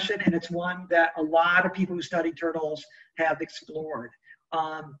great question, and it's one that a lot of people who study turtles have explored.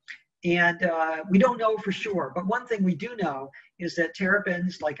 And we don't know for sure, but one thing we do know is that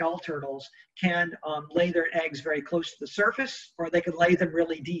terrapins, like all turtles, can lay their eggs very close to the surface, or they can lay them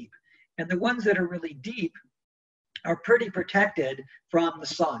really deep. And the ones that are really deep are pretty protected from the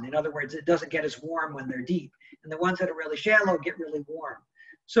sun. In other words, it doesn't get as warm when they're deep. And the ones that are really shallow get really warm.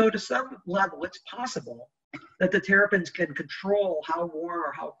 So to some level, it's possible that the terrapins can control how warm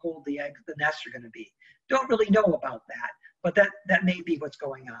or how cold the nests are going to be. Don't really know about that, but that may be what's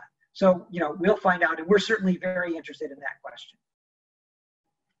going on. So, we'll find out, and we're certainly very interested in that question.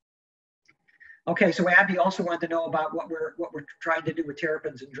 Okay, so Abby also wanted to know about what we're trying to do with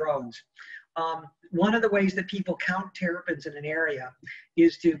terrapins and drones. One of the ways that people count terrapins in an area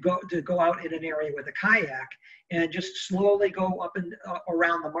is to go out in an area with a kayak and just slowly go up and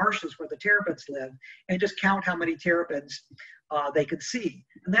around the marshes where the terrapins live and just count how many terrapins they can see.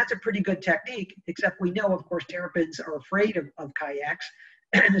 And that's a pretty good technique, except we know, of course, terrapins are afraid of kayaks.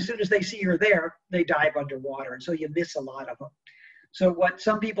 And as soon as they see you're there, they dive underwater. And so you miss a lot of them. So what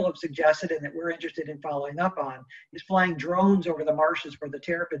some people have suggested and that we're interested in following up on is flying drones over the marshes where the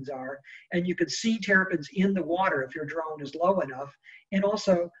terrapins are. And you can see terrapins in the water if your drone is low enough. And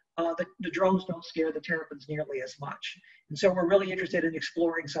also the drones don't scare the terrapins nearly as much. And so we're really interested in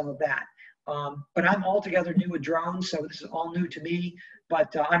exploring some of that. But I'm altogether new with drones, so this is all new to me.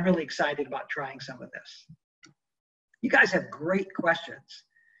 But I'm really excited about trying some of this. You guys have great questions.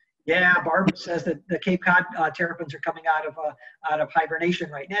 Yeah, Barbara says that the Cape Cod terrapins are coming out of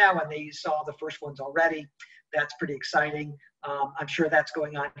hibernation right now, and they saw the first ones already. That's pretty exciting. I'm sure that's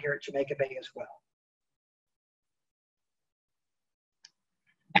going on here at Jamaica Bay as well.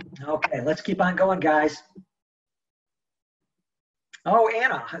 Okay, let's keep on going, guys. Oh,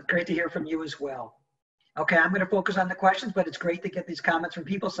 Anna, great to hear from you as well. Okay, I'm going to focus on the questions, but it's great to get these comments from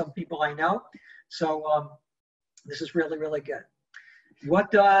people. Some people I know. So this is really, really good.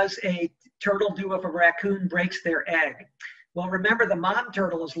 What does a turtle do if a raccoon breaks their egg? Well, remember, the mom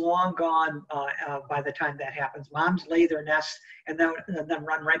turtle is long gone by the time that happens. Moms lay their nests and then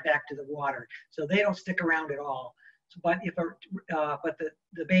run right back to the water. So they don't stick around at all. but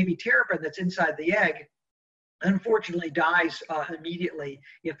the baby terrapin that's inside the egg unfortunately dies immediately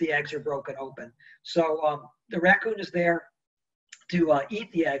if the eggs are broken open. So the raccoon is there to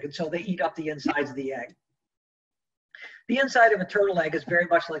eat the egg, and so they eat up the insides of the egg. The inside of a turtle egg is very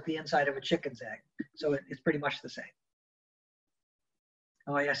much like the inside of a chicken's egg, so it's pretty much the same.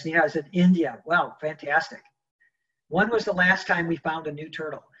 Oh yes, Neha is in India. Wow, fantastic. When was the last time we found a new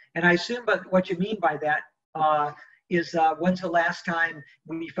turtle? And I assume, but what you mean by that is when's the last time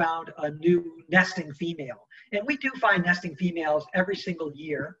we found a new nesting female? And we do find nesting females every single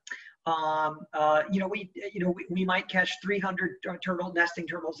year. We might catch 300 nesting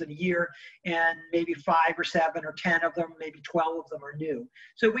turtles in a year, and maybe 5 or 7 or 10 of them, maybe 12 of them are new.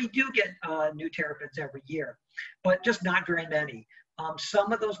 So we do get new terrapins every year, but just not very many.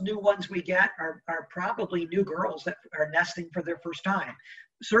 Some of those new ones we get are probably new girls that are nesting for their first time.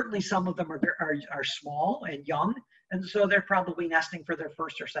 Certainly some of them are small and young, and so they're probably nesting for their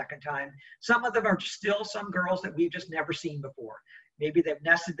first or second time. Some of them are still some girls that we've just never seen before. Maybe they've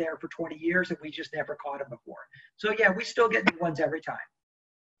nested there for 20 years and we just never caught them before. So yeah, we still get new ones every time,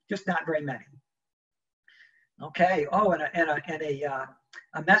 just not very many. Okay. Oh, and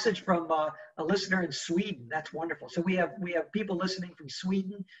a message from a listener in Sweden. That's wonderful. So we have people listening from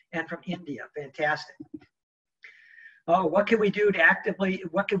Sweden and from India. Fantastic. Oh, what can we do to help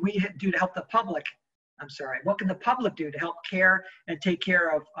the public? I'm sorry. What can the public do to help care and take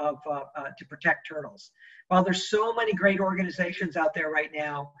care of to protect turtles? Well, there's so many great organizations out there right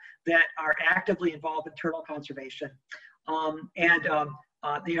now that are actively involved in turtle conservation,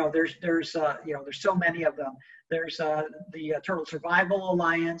 there's so many of them. There's the Turtle Survival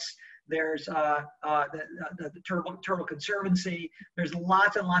Alliance. There's the Turtle Conservancy. There's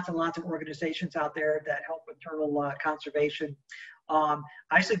lots and lots and lots of organizations out there that help with turtle conservation.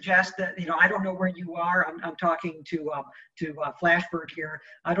 I suggest that, I don't know where you are. I'm talking to Flashberg here.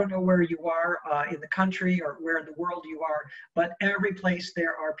 I don't know where you are in the country or where in the world you are, but every place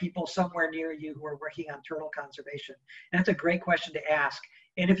there are people somewhere near you who are working on turtle conservation. And that's a great question to ask.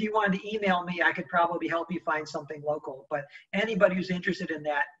 And if you wanted to email me, I could probably help you find something local. But anybody who's interested in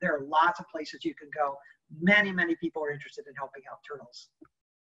that, there are lots of places you can go. Many, many people are interested in helping out turtles.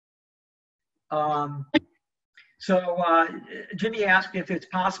 Jimmy asked if it's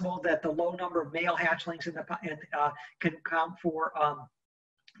possible that the low number of male hatchlings can count for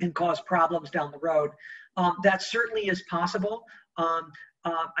and cause problems down the road. That certainly is possible.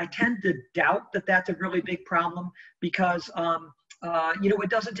 I tend to doubt that that's a really big problem because it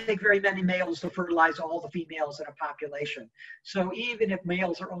doesn't take very many males to fertilize all the females in a population. So even if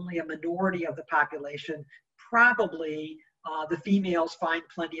males are only a minority of the population, probably the females find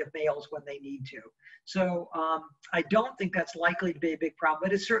plenty of males when they need to. So I don't think that's likely to be a big problem,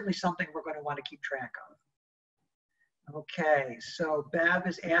 but it's certainly something we're going to want to keep track of. Okay, so Bev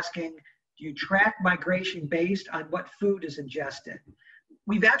is asking, do you track migration based on what food is ingested?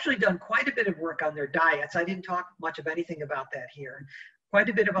 We've actually done quite a bit of work on their diets. I didn't talk much of anything about that here. Quite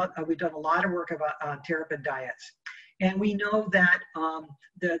a bit about, we've done a lot of work on terrapin diets. And we know that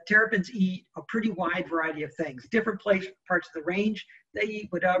the terrapins eat a pretty wide variety of things. Different parts of the range, they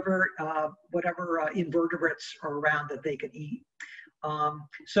eat whatever invertebrates are around that they can eat.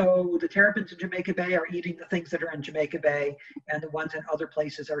 So the terrapins in Jamaica Bay are eating the things that are in Jamaica Bay, and the ones in other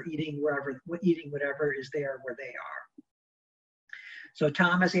places are eating whatever is there where they are. So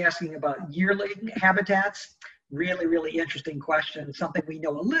Tom is asking about yearling habitats. Really, really interesting question. Something we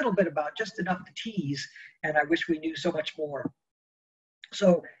know a little bit about, just enough to tease, and I wish we knew so much more.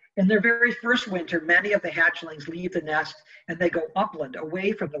 So in their very first winter, many of the hatchlings leave the nest and they go upland,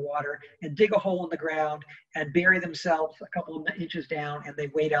 away from the water, and dig a hole in the ground and bury themselves a couple of inches down, and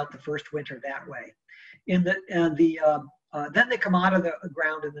they wait out the first winter that way. Then they come out of the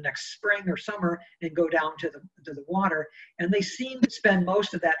ground in the next spring or summer and go down to the water, and they seem to spend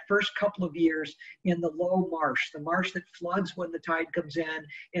most of that first couple of years in the low marsh, the marsh that floods when the tide comes in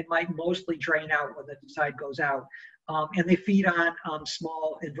and might mostly drain out when the tide goes out. And they feed on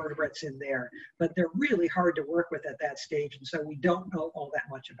small invertebrates in there, but they're really hard to work with at that stage, and so we don't know all that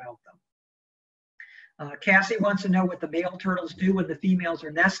much about them. Cassie wants to know what the male turtles do when the females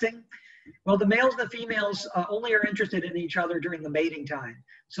are nesting. Well, the males and the females only are interested in each other during the mating time.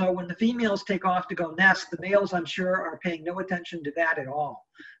 So when the females take off to go nest, the males, I'm sure, are paying no attention to that at all.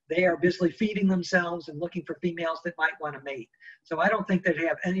 They are busily feeding themselves and looking for females that might want to mate. So I don't think they'd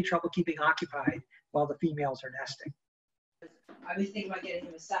have any trouble keeping occupied while the females are nesting. I was thinking about getting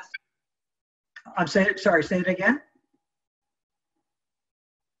him a sass. I'm saying, sorry, say it again.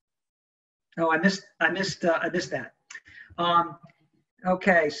 Oh, I missed that.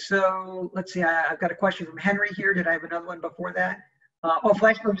 Okay, so let's see. I've got a question from Henry here. Did I have another one before that? Oh,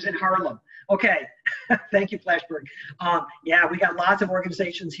 Flashberg is in Harlem. Okay, thank you, Flashberg. Yeah, we got lots of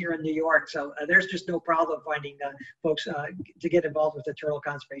organizations here in New York, so there's just no problem finding folks to get involved with the turtle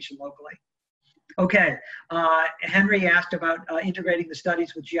conservation locally. Okay, Henry asked about integrating the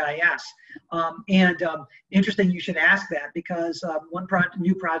studies with GIS. Interesting you should ask that, because one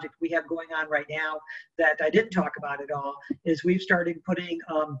new project we have going on right now that I didn't talk about at all is we've started putting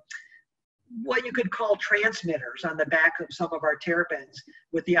what you could call transmitters on the back of some of our terrapins,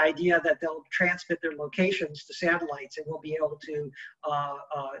 with the idea that they'll transmit their locations to satellites, and we'll be able to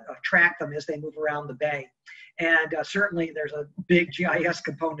track them as they move around the bay. And certainly there's a big GIS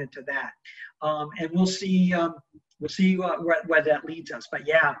component to that. And we'll see where that leads us. But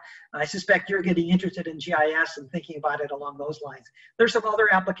yeah, I suspect you're getting interested in GIS and thinking about it along those lines. There's some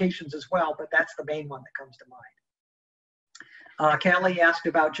other applications as well, but that's the main one that comes to mind. Callie asked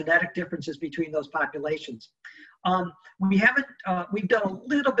about genetic differences between those populations. We've done a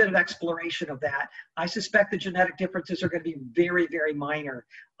little bit of exploration of that. I suspect the genetic differences are going to be very, very minor.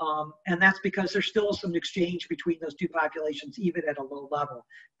 And that's because there's still some exchange between those two populations, even at a low level.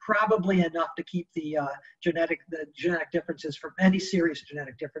 Probably enough to keep the genetic differences from any serious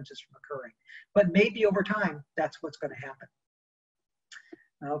genetic differences from occurring. But maybe over time, that's what's going to happen.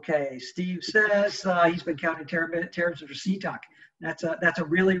 Okay, Steve says he's been counting terrapins for CTUC. That's a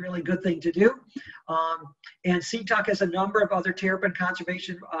really, really good thing to do. And CTUC has a number of other terrapin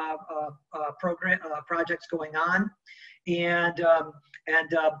conservation projects going on. And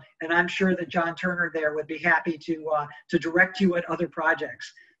I'm sure that John Turner there would be happy to direct you at other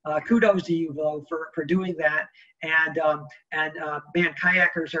projects. Kudos to you, though, for doing that. And man,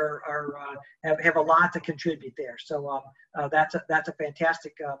 kayakers have a lot to contribute there. So that's a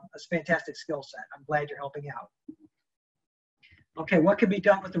fantastic skill set. I'm glad you're helping out. Okay, what can be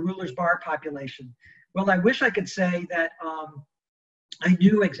done with the ruler's barb population? Well, I wish I could say that I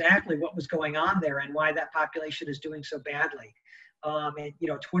knew exactly what was going on there and why that population is doing so badly. And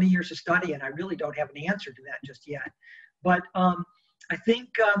 20 years of study, and I really don't have an answer to that just yet. But I think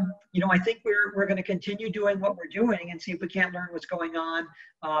I think we're going to continue doing what we're doing and see if we can't learn what's going on,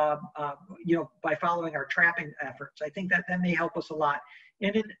 by following our trapping efforts. I think that may help us a lot.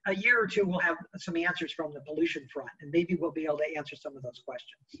 And in a year or two, we'll have some answers from the pollution front, and maybe we'll be able to answer some of those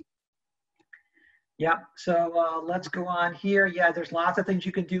questions. Yeah, so let's go on here. Yeah, there's lots of things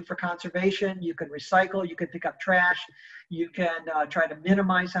you can do for conservation. You can recycle, you can pick up trash, you can try to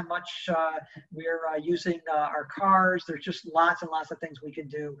minimize how much we're using our cars. There's just lots and lots of things we can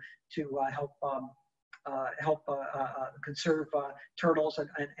do to help conserve turtles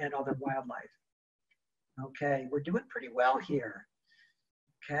and other wildlife. Okay, we're doing pretty well here.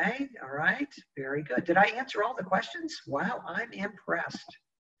 Okay, all right, very good. Did I answer all the questions? Wow, I'm impressed.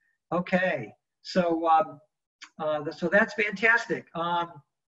 Okay. So, so that's fantastic.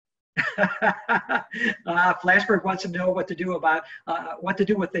 Flashberg wants to know what to do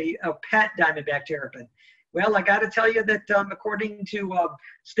with a pet diamondback terrapin. Well, I got to tell you that according to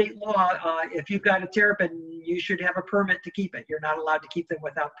state law, if you've got a terrapin, you should have a permit to keep it. You're not allowed to keep them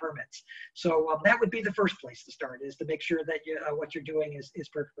without permits. So that would be the first place to start, is to make sure that what you're doing is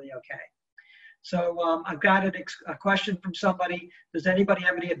perfectly okay. So I've got a question from somebody. Does anybody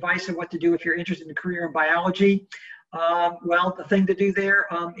have any advice on what to do if you're interested in a career in biology? Well, the thing to do there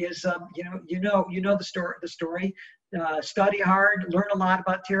is, you know the story. Study hard, learn a lot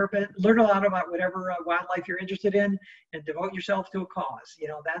about terrapin, learn a lot about whatever wildlife you're interested in, and devote yourself to a cause.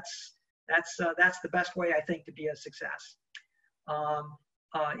 That's the best way, I think, to be a success.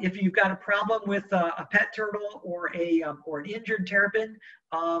 If you've got a problem with a pet turtle or an injured terrapin,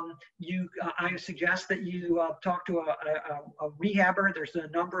 I suggest that you talk to a rehabber. There's a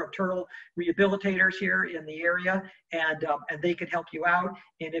number of turtle rehabilitators here in the area, and they can help you out.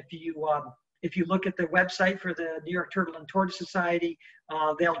 And if you look at the website for the New York Turtle and Tortoise Society,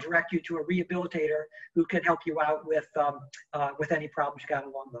 they'll direct you to a rehabilitator who can help you out with any problems you got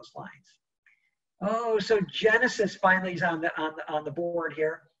along those lines. Oh, so Genesis finally is on the board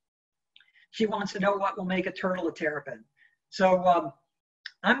here. She wants to know what will make a turtle a terrapin. So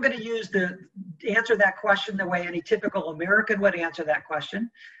I'm going to answer that question the way any typical American would answer that question.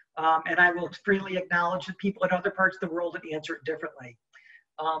 And I will freely acknowledge that people in other parts of the world would answer it differently.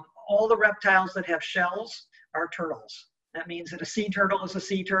 All the reptiles that have shells are turtles. That means that a sea turtle is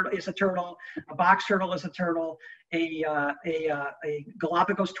a turtle, a box turtle is a turtle, a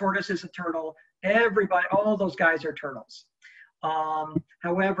Galapagos tortoise is a turtle. Everybody, all those guys are turtles.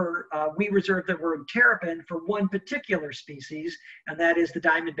 However, we reserve the word terrapin for one particular species, and that is the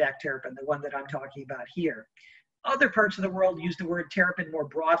diamondback terrapin, the one that I'm talking about here. Other parts of the world use the word terrapin more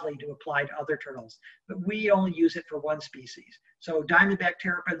broadly to apply to other turtles, but we only use it for one species. So diamondback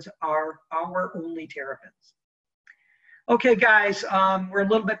terrapins are our only terrapins. Okay, guys, we're a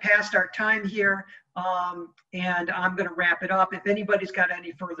little bit past our time here, and I'm going to wrap it up. If anybody's got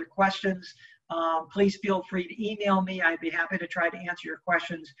any further questions, please feel free to email me. I'd be happy to try to answer your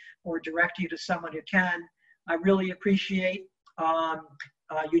questions or direct you to someone who can. I really appreciate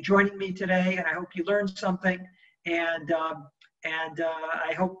you joining me today, and I hope you learned something. And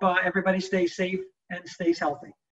I hope everybody stays safe and stays healthy.